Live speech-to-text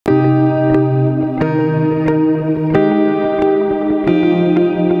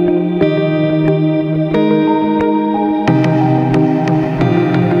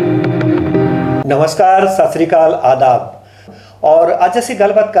नमस्कार, सत श्री अकाल, आदाब। और अज असीं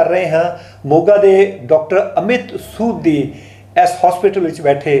गलबात कर रहे हैं मोगा के डॉक्टर अमित सूद की इस हॉस्पिटल में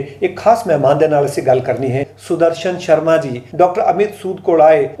बैठे एक खास मेहमान के नाल असीं गल करनी है। सुदर्शन शर्मा जी डॉक्टर अमित सूद कोल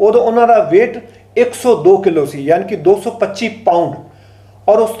आए उदों उन्हां दा वेट 102 किलो सी, यानी कि 225 पाउंड।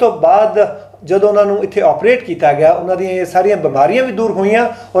 और उस तो बाद जदों उन्होंने इत्थे ऑपरेट किया गया उन्हों दी सारिया बीमारियां भी दूर हुई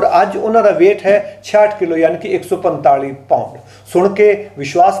और अज उन्हों का वेट है 66 किलो, यानी कि 145 पाउंड। सुन के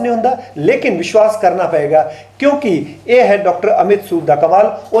विश्वास नहीं होंदा, लेकिन विश्वास करना पड़ेगा क्योंकि यह है डॉक्टर अमित सूद का कमाल।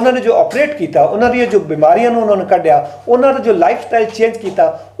 उन्होंने जो ऑपरेट किया, उन्होंने जो बीमारियां उन्होंने कढ़िया, उन्होंने जो लाइफ स्टाइल चेंज किया,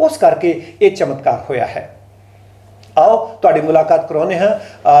 उस करके ये चमत्कार होया है। आओ तुहाडी मुलाकात करवाने हैं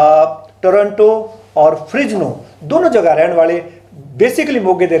टोरंटो और फ्रिजनो दोनों जगह रहने वाले, बेसिकली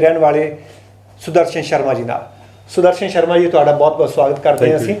मोगे के रहने वाले सुदर्शन शर्मा जी नाल। सुदर्शन शर्मा जी तुहाडा बहुत बहुत स्वागत करते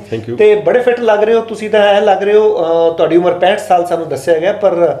हैं असीं। ते बड़े फिट लग रहे हो तुसीं, तां ऐ लग रहे हो तुहाडी उम्र 65 साल सानूं दस्सिया गया,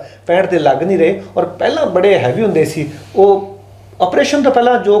 पर 65 ते लग नहीं रहे। और पहला बड़े हैवी हुंदे सी, वो ऑपरेशन तो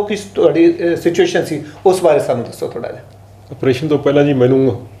पहला जो किस तुहाडी सिचुएशन सी उस बारे सानूं दस्सो थोड़ा जिहा। ऑपरेशन तो पहला जी मैनूं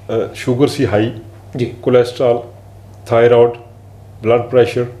शुगर सी हाई जी, cholesterol, thyroid, blood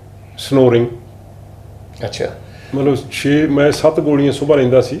pressure, snoring. अच्छा, मतलब मैं 7 गोलियां सुबह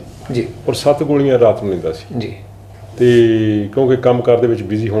लैंदा सी जी और 7 गोलियां रात ਨੂੰ ਲੈਂਦਾ ਸੀ जी। ਤੇ ਕਿਉਂਕਿ ਕੰਮਕਾਰ ਦੇ ਵਿੱਚ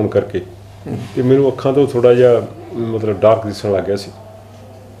ਬਿਜ਼ੀ ਹੋਣ ਕਰਕੇ ਤੇ ਮੈਨੂੰ ਅੱਖਾਂ ਤੋਂ ਥੋੜਾ ਜਿਹਾ ਮਤਲਬ ਡਾਰਕ ਦਿਸਣ ਲੱਗ ਗਿਆ ਸੀ,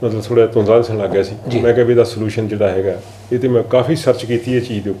 ਮਤਲਬ ਥੋੜਾ ਧੁੰਦਲਾ ਦਿਸਣ ਲੱਗ ਗਿਆ ਸੀ। ਮੈਂ ਕਿਹਾ ਵੀ ਇਹਦਾ ਸੋਲੂਸ਼ਨ ਜਿਹੜਾ ਹੈਗਾ ਇਹ ਤੇ ਮੈਂ ਕਾਫੀ ਸਰਚ ਕੀਤੀ ਇਹ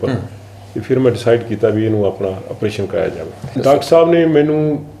ਚੀਜ਼ ਦੇ ਉੱਪਰ ਤੇ ਫਿਰ ਮੈਂ ਡਿਸਾਈਡ ਕੀਤਾ ਵੀ ਇਹਨੂੰ ਆਪਣਾ ਆਪਰੇਸ਼ਨ ਕਰਾਇਆ ਜਾਵੇ। ਡਾਕਟਰ ਸਾਹਿਬ ਨੇ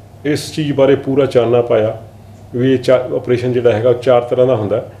ਮੈਨੂੰ ਇਸ ਚੀਜ਼ ਬਾਰੇ ਪੂਰਾ ਚਾਨਣਾ ਪਾਇਆ ਵੀ ਇਹ ਆਪਰੇਸ਼ਨ ਜਿਹੜਾ ਹੈਗਾ 4 ਤਰ੍ਹਾਂ ਦਾ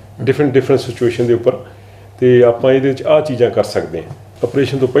ਹੁੰਦਾ, ਡਿਫਰੈਂਟ ਸਿਚੁਏਸ਼ਨ ਦੇ ਉੱਪਰ, ਤੇ ਆਪਾਂ ਇਹਦੇ ਵਿੱਚ ਆਹ ਚੀਜ਼ਾਂ ਕਰ ਸਕਦੇ ਹਾਂ।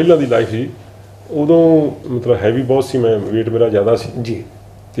 ਆਪਰੇਸ਼ਨ ਤੋਂ ਪਹਿਲਾਂ ਦੀ ਲਾਈਫ ਸੀ ਉਦੋਂ ਮਤਲਬ ਹੈਵੀ ਬਹੁਤ ਸੀ, ਮੈਂ ਵੇਟ ਮੇਰਾ ਜ਼ਿਆਦਾ ਸੀ ਜੀ।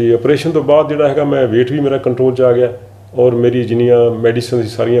 ਤੇ ਆਪਰੇਸ਼ਨ ਤੋਂ ਬਾਅਦ ਜਿਹੜਾ ਹੈਗਾ ਮੈਂ ਵੇਟ ਵੀ ਮੇਰਾ ਕੰਟਰੋਲ 'ਚ ਆ ਗਿਆ ਔਰ ਮੇਰੀ ਜਿੰਨੀਆਂ ਮੈਡੀਸਨ ਸੀ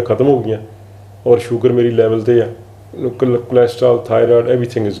ਸਾਰੀਆਂ ਖਤਮ ਹੋ ਗਈਆਂ ਔਰ ਸ਼ੂਗਰ ਮੇਰੀ ਲੈਵਲ ਤੇ ਆ, cholesterol, thyroid,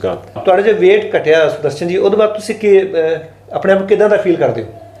 everything is gun. ਤੁਹਾਡਾ ਜੇ ਵੇਟ ਘਟਿਆ ਸੁਦਰਸ਼ਨ ਜੀ, ਉਹਦੇ ਬਾਅਦ ਤੁਸੀਂ ਕਿ ਆਪਣੇ ਆਪ ਕਿਦਾਂ ਦਾ ਫੀਲ ਕਰਦੇ ਹੋ?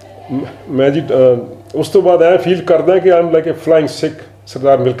 ਮੈਂ ਜੀ ਉਸ ਤੋਂ ਬਾਅਦ ਇਹ ਫੀਲ ਕਰਦਾ ਕਿ I am like a flying ਸਿੱਖ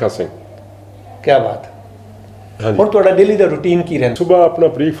ਸਰਦਾਰ ਮਿਲਖਾ ਸਿੰਘ। ਕੀ ਬਾਤ। ਹੁਣ ਤੁਹਾਡਾ ਡੇਲੀ ਦਾ ਰੂਟੀਨ ਕੀ ਰਹਿੰਦਾ? ਸੁਬਾਹ ਆਪਣਾ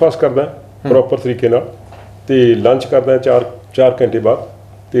ਬ੍ਰੇਕਫਾਸਟ ਕਰਦਾ ਪ੍ਰੋਪਰ ਤਰੀਕੇ ਨਾਲ, ਤੇ ਲੰਚ ਕਰਦਾ 4 ਘੰਟੇ ਬਾਅਦ,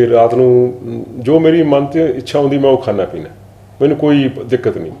 ਤੇ ਰਾਤ ਨੂੰ ਜੋ ਮੇਰੀ ਮਨ 'ਚ ਇੱਛਾ ਹੁੰਦੀ ਮੈਂ ਉਹ ਖਾਣਾ ਪੀਣਾ, ਮੈਨੂੰ ਕੋਈ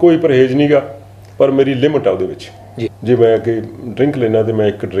ਦਿੱਕਤ ਨਹੀਂ, ਕੋਈ ਪਰਹੇਜ਼ ਨਹੀਂਗਾ, ਪਰ ਮੇਰੀ ਲਿਮਟ ਆ ਉਹਦੇ ਵਿੱਚ। ਜੇ ਮੈਂ ਅੱਗੇ ਡਰਿੰਕ ਲੈਣਾ ਤੇ ਮੈਂ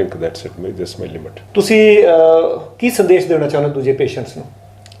ਇੱਕ drink, that's it, this my limit. ਤੁਸੀਂ ਕੀ ਸੰਦੇਸ਼ ਦੇਣਾ ਚਾਹੁੰਦੇ ਦੂਜੇ ਪੇਸ਼ੈਂਟਸ ਨੂੰ?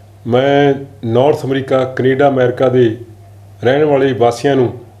 ਮੈਂ ਨਾਰਥ ਅਮਰੀਕਾ, ਕੈਨੇਡਾ, ਅਮਰੀਕਾ ਦੇ ਰਹਿਣ ਵਾਲੇ ਵਾਸੀਆਂ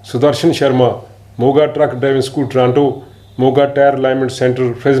ਨੂੰ Sudarshan Sharma, Moga truck driving school Toronto, Moga tyre alignment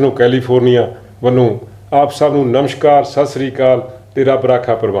centre Fresno California ਵੱਲੋਂ ਆਪ ਸਭ ਨੂੰ ਨਮਸਕਾਰ, ਸਤਿ ਸ੍ਰੀ ਅਕਾਲ ਤੇ ਰੱਬ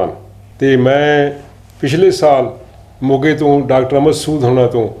ਰਾਖਾ ਪ੍ਰਵਾਨ। ਤੇ ਮੈਂ ਪਿਛਲੇ ਸਾਲ ਮੋਗੇ ਤੋਂ ਡਾਕਟਰ ਅਮਿਤ ਸੂਦ ਹੋਣਾ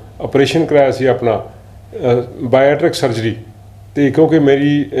ਤੋਂ ਆਪਰੇਸ਼ਨ ਕਰਾਇਆ ਸੀ ਆਪਣਾ ਬਾਇਓਟ੍ਰਿਕ ਸਰਜਰੀ। ਤੇ ਕਿਉਂਕਿ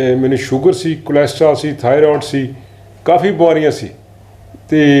ਮੈਨੂੰ ਸ਼ੂਗਰ ਸੀ, ਕੋਲੈਸਟਰੋਲ ਸੀ, ਥਾਇਰਾਇਡ ਸੀ, ਕਾਫੀ ਬਿਮਾਰੀਆਂ ਸੀ,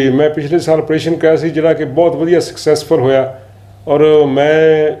 ਤੇ ਮੈਂ ਪਿਛਲੇ ਸਾਲ ਆਪਰੇਸ਼ਨ ਕਰਾਇਆ ਸੀ ਜਿਹੜਾ ਕਿ ਬਹੁਤ ਵਧੀਆ ਸਕਸੈਸਫੁਲ ਹੋਇਆ ਔਰ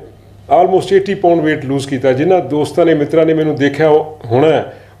ਮੈਂ ਆਲਮੋਸਟ 80 ਪਾਉਂਡ ਵੇਟ ਲੂਜ਼ ਕੀਤਾ। ਜਿਨ੍ਹਾਂ ਦੋਸਤਾਂ ਨੇ, ਮਿੱਤਰਾਂ ਨੇ ਮੈਨੂੰ ਦੇਖਿਆ ਹੋਣਾ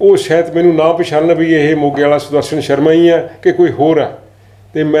ਉਹ ਸ਼ਾਇਦ ਮੈਨੂੰ ਨਾ ਪਛਾਣਨ ਵੀ ਇਹ ਮੋਗੇ ਵਾਲਾ ਸੁਦਰਸ਼ਨ ਸ਼ਰਮਾ ਹੀ ਹੈ ਕਿ ਕੋਈ ਹੋਰ ਹੈ।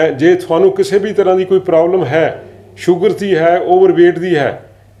 ਤੇ ਮੈਂ ਜੇ ਤੁਹਾਨੂੰ ਕਿਸੇ ਵੀ ਤਰ੍ਹਾਂ ਦੀ ਕੋਈ ਪ੍ਰੋਬਲਮ ਹੈ, ਸ਼ੂਗਰ ਦੀ ਹੈ, ਓਵਰਵੇਟ ਦੀ ਹੈ,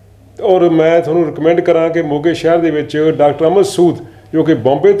 ਔਰ ਮੈਂ ਤੁਹਾਨੂੰ ਰਿਕਮੈਂਡ ਕਰਾਂ ਕਿ ਮੋਗੇ ਸ਼ਹਿਰ ਦੇ ਵਿੱਚ ਡਾਕਟਰ ਅਮਿਤ ਸੂਦ ਜੋ ਕਿ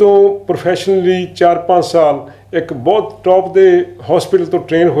ਬੰਬੇ ਤੋਂ ਪ੍ਰੋਫੈਸ਼ਨਲੀ 4-5 ਸਾਲ ਇੱਕ ਬਹੁਤ ਟੌਪ ਦੇ ਹੌਸਪੀਟਲ ਤੋਂ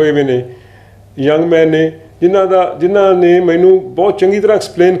ਟ੍ਰੇਨ ਹੋਏ ਹੋਏ ਨੇ ਯੰਗ ਮੈਨ ਨੇ, ਜਿਨ੍ਹਾਂ ਨੇ ਮੈਨੂੰ ਬਹੁਤ ਚੰਗੀ ਤਰ੍ਹਾਂ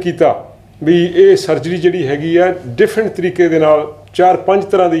ਐਕਸਪਲੇਨ ਕੀਤਾ ਵੀ ਇਹ ਸਰਜਰੀ ਜਿਹੜੀ ਹੈਗੀ ਆ ਡਿਫਰੈਂਟ ਤਰੀਕੇ ਦੇ ਨਾਲ 4-5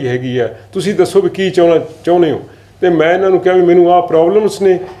 ਤਰ੍ਹਾਂ ਦੀ ਹੈਗੀ ਆ, ਤੁਸੀਂ ਦੱਸੋ ਵੀ ਕੀ ਚਾਹੁੰਦੇ ਹੋ। ਤੇ ਮੈਂ ਇਹਨਾਂ ਨੂੰ ਕਿਹਾ ਵੀ ਮੈਨੂੰ ਆਹ ਪ੍ਰੋਬਲਮਸ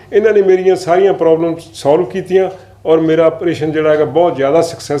ਨੇ, ਇਹਨਾਂ ਨੇ ਮੇਰੀਆਂ ਸਾਰੀਆਂ ਪ੍ਰੋਬਲਮਸ ਸੋਲਵ ਕੀਤੀਆਂ ਔਰ ਮੇਰਾ ਆਪਰੇਸ਼ਨ ਜਿਹੜਾ ਹੈਗਾ ਬਹੁਤ ਜ਼ਿਆਦਾ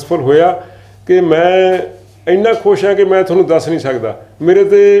ਸਕਸੈਸਫੁਲ ਹੋਇਆ ਕਿ ਮੈਂ ਇੰਨਾ ਖੁਸ਼ ਹਾਂ ਕਿ ਮੈਂ ਤੁਹਾਨੂੰ ਦੱਸ ਨਹੀਂ ਸਕਦਾ। ਮੇਰੇ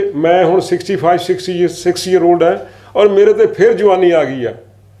ਤੇ ਮੈਂ ਹੁਣ 6 ਈਅਰ ਓਲਡ ਹੈ ਔਰ ਮੇਰੇ ਤੇ ਫਿਰ ਜਵਾਨੀ ਆ ਗਈ ਆ।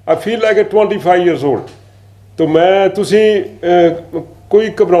 I feel like a 25 years old. ਤਾਂ ਮੈਂ ਤੁਸੀਂ ਕੋਈ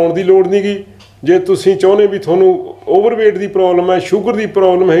ਘਬਰਾਉਣ ਦੀ ਲੋੜ ਨਹੀਂ ਗੀ। ਜੇ ਤੁਸੀਂ ਚਾਹੁੰਦੇ ਵੀ ਤੁਹਾਨੂੰ ਓਵਰਵੇਟ ਦੀ ਪ੍ਰੋਬਲਮ ਹੈ, ਸ਼ੂਗਰ ਦੀ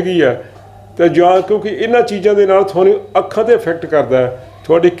ਪ੍ਰੋਬਲਮ ਹੈਗੀ ਆ, ਤਾਂ ਜਾਂ ਕਿਉਂਕਿ ਇਹਨਾਂ ਚੀਜ਼ਾਂ ਦੇ ਨਾਲ ਤੁਹਾਨੂੰ ਅੱਖਾਂ 'ਤੇ ਇਫੈਕਟ ਕਰਦਾ ਹੈ,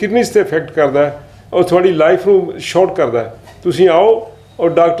 ਤੁਹਾਡੀ ਕਿਡਨੀਜ਼ 'ਤੇ ਇਫੈਕਟ ਕਰਦਾ ਹੈ ਔਰ ਤੁਹਾਡੀ ਲਾਈਫ ਨੂੰ ਸ਼ਾਰਟ ਕਰਦਾ ਹੈ। ਤੁਸੀਂ ਆਓ ਔਰ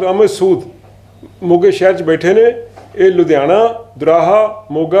ਡਾਕਟਰ ਅਮਿਤ ਸੂਦ ਮੋਗੇ ਸ਼ਹਿਰ 'ਚ ਬੈਠੇ ਨੇ, ਇਹ ਲੁਧਿਆਣਾ, ਦੁਰਾਹਾ,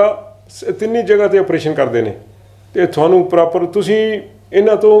 ਮੋਗਾ ਤਿੰਨੀ ਜਗ੍ਹਾ 'ਤੇ ਆਪਰੇਸ਼ਨ ਕਰਦੇ ਨੇ, ਅਤੇ ਤੁਹਾਨੂੰ ਪ੍ਰੋਪਰ ਤੁਸੀਂ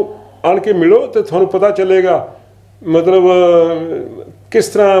ਇਹਨਾਂ ਤੋਂ ਆਣ ਕੇ ਮਿਲੋ ਤੇ ਤੁਹਾਨੂੰ ਪਤਾ ਚੱਲੇਗਾ ਮਤਲਬ ਕਿਸ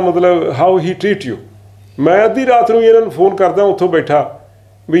ਤਰ੍ਹਾਂ, ਮਤਲਬ ਹਾਊ ਹੀ ਟਰੀਟ ਯੂ। ਮੈਂ ਅੱਧੀ ਰਾਤ ਨੂੰ ਇਹਨਾਂ ਨੂੰ ਫੋਨ ਕਰਦਾ ਉੱਥੋਂ ਬੈਠਾ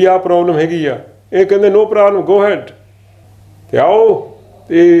ਵੀ ਆਹ ਪ੍ਰੋਬਲਮ ਹੈਗੀ ਆ, ਇਹ ਕਹਿੰਦੇ ਨੋ ਪ੍ਰੋਬਲਮ, ਗੋ ਹੈਡ, ਅਤੇ ਆਓ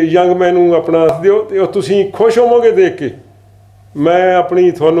ਤੇ ਯੰਗ ਮੈਨ ਨੂੰ ਆਪਣਾ ਦੱਸ ਦਿਓ ਤੇ ਤੁਸੀਂ ਖੁਸ਼ ਹੋਵੋਗੇ ਦੇਖ ਕੇ मैं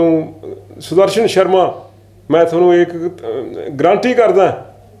अपनी थानू सुदर्शन शर्मा मैं थानू एक गारंटी करदा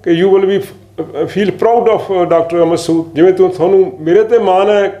कि you will be feel proud of doctor Amit Sood जिवें थानू मेरे ते माण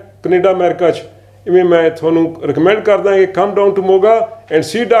है कनेडा अमेरिका इवें मैं थानू रिकमेंड करदा कि come down to Moga and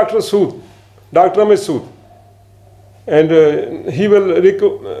see doctor Sood doctor Amit Sood and he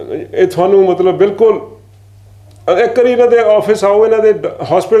will थानू मतलब बिल्कुल एक बार इन्हों के ऑफिस आओ इन्हों के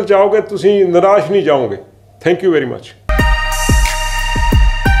हॉस्पिटल जाओगे तुसीं निराश नहीं जाओगे थैंक यू वेरी मच।